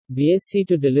BSc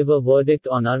to deliver verdict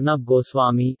on Arnab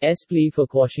Goswami's plea for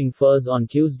quashing furs on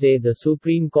Tuesday. The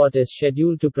Supreme Court is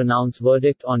scheduled to pronounce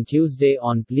verdict on Tuesday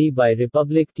on plea by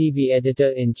Republic TV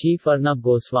editor-in-chief Arnab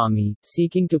Goswami,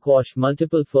 seeking to quash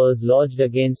multiple furs lodged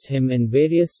against him in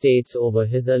various states over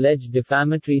his alleged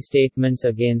defamatory statements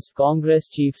against Congress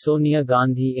chief Sonia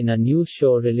Gandhi in a news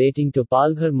show relating to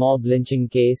Palghar mob lynching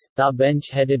case. The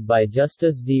bench headed by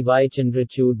Justice D.Y.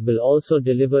 Chandrachud will also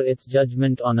deliver its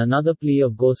judgment on another plea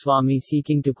of Goswami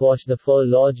seeking to quash the fur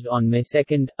lodged on May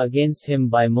 2 against him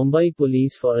by Mumbai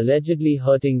police for allegedly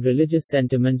hurting religious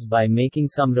sentiments by making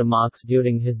some remarks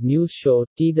during his news show.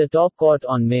 The top court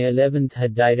on May 11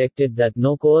 had directed that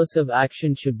no coercive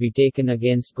action should be taken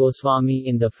against Goswami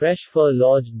in the fresh fur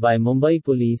lodged by Mumbai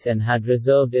police and had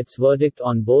reserved its verdict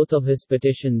on both of his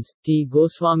petitions.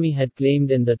 Goswami had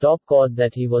claimed in the top court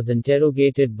that he was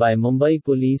interrogated by Mumbai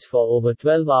police for over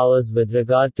 12 hours with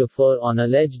regard to fur on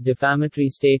alleged defamatory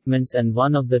statements, and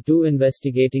one of the two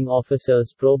investigating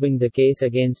officers probing the case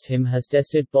against him has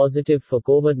tested positive for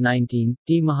COVID-19.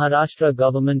 Maharashtra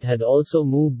government had also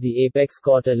moved the apex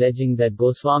court alleging that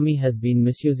Goswami has been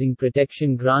misusing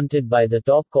protection granted by the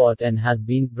top court and has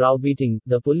been browbeating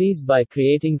the police by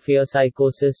creating fear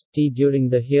psychosis. During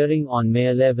the hearing on May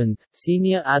 11,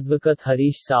 senior advocate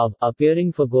Harish Sav,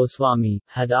 appearing for Goswami,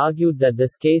 had argued that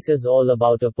this case is all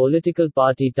about a political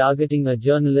party targeting a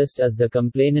journalist as the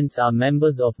complainants are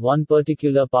members of one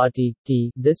particular party.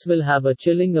 This will have a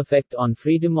chilling effect on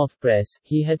freedom of press,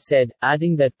 he had said,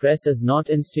 adding that press is not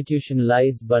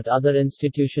institutionalized but other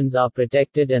institutions are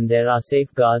protected and there are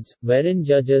safeguards, wherein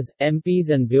judges, MPs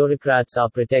and bureaucrats are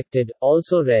protected.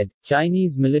 Also read,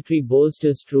 Chinese military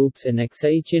bolsters troops in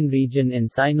Exaichen region in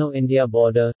Sino-India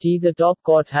border. The top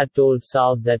court had told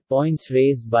Sav that points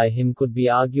raised by him could be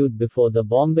argued before the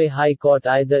Bombay High Court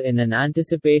either in an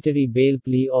anticipatory bail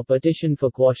plea or petition for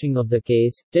quashing of the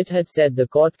case. Tit had said the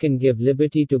court can give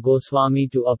liberty to Goswami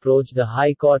to approach the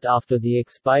High Court after the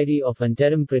expiry of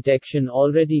interim protection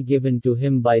already given to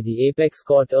him by the apex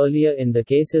court earlier in the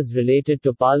cases related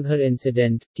to Palghar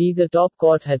incident. The top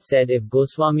court had said if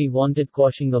Goswami wanted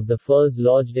quashing of the furs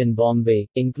lodged in Bombay,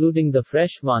 including the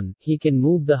fresh one, he can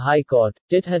move the High Court.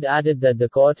 Tit had added that the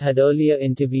court had earlier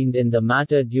intervened in the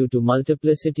matter due to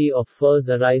multiplicity of furs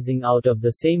arising out of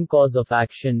the same cause of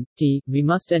action. We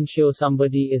must ensure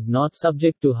somebody is not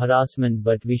subject to harassment,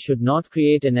 but we should not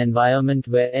create an environment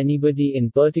where anybody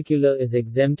in particular is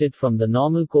exempted from the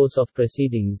normal course of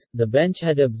proceedings, the bench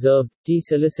had observed.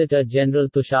 Solicitor General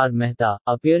Tushar Mehta,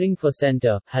 appearing for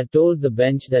Centre, had told the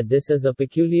bench that this is a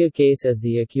peculiar case as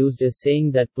the accused is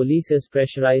saying that police is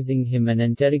pressurizing him and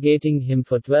interrogating him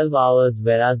for 12 hours,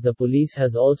 whereas the police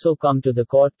has also come to the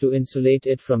court to insulate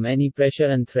it from any pressure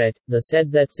and threat. The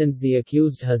said that since the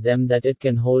accused has that it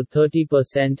can hold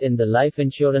 30% in the life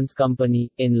insurance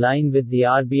company, in line with the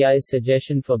RBI's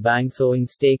suggestion for banks owing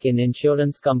stake in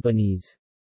insurance companies.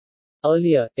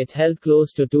 Earlier, it held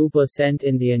close to 2%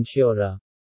 in the insurer.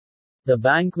 The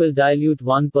bank will dilute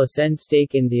 1%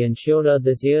 stake in the insurer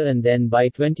this year and then buy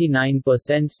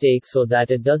 29% stake so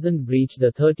that it doesn't breach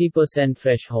the 30%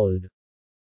 threshold.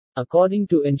 According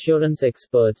to insurance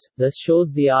experts, this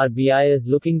shows the RBI is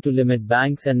looking to limit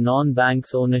banks and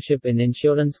non-banks ownership in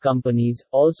insurance companies.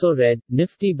 Also read,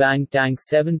 Nifty Bank tanks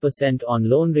 7% on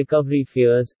loan recovery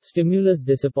fears, stimulus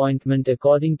disappointment.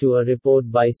 According to a report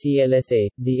by CLSA,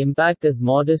 the impact is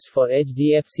modest for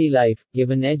HDFC Life,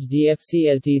 given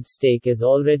HDFC Ltd's stake is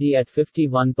already at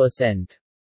 51%.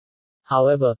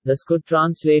 However, this could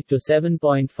translate to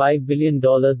 $7.5 billion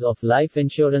of life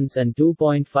insurance and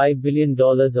 $2.5 billion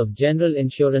of general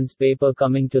insurance paper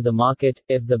coming to the market,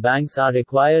 if the banks are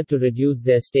required to reduce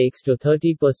their stakes to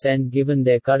 30% given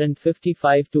their current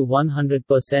 55 to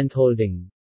 100% holding.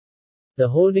 The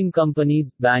holding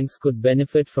companies, banks could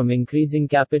benefit from increasing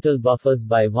capital buffers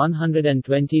by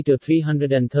 120 to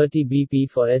 330 BP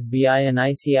for SBI and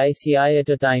ICICI at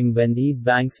a time when these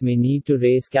banks may need to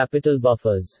raise capital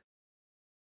buffers.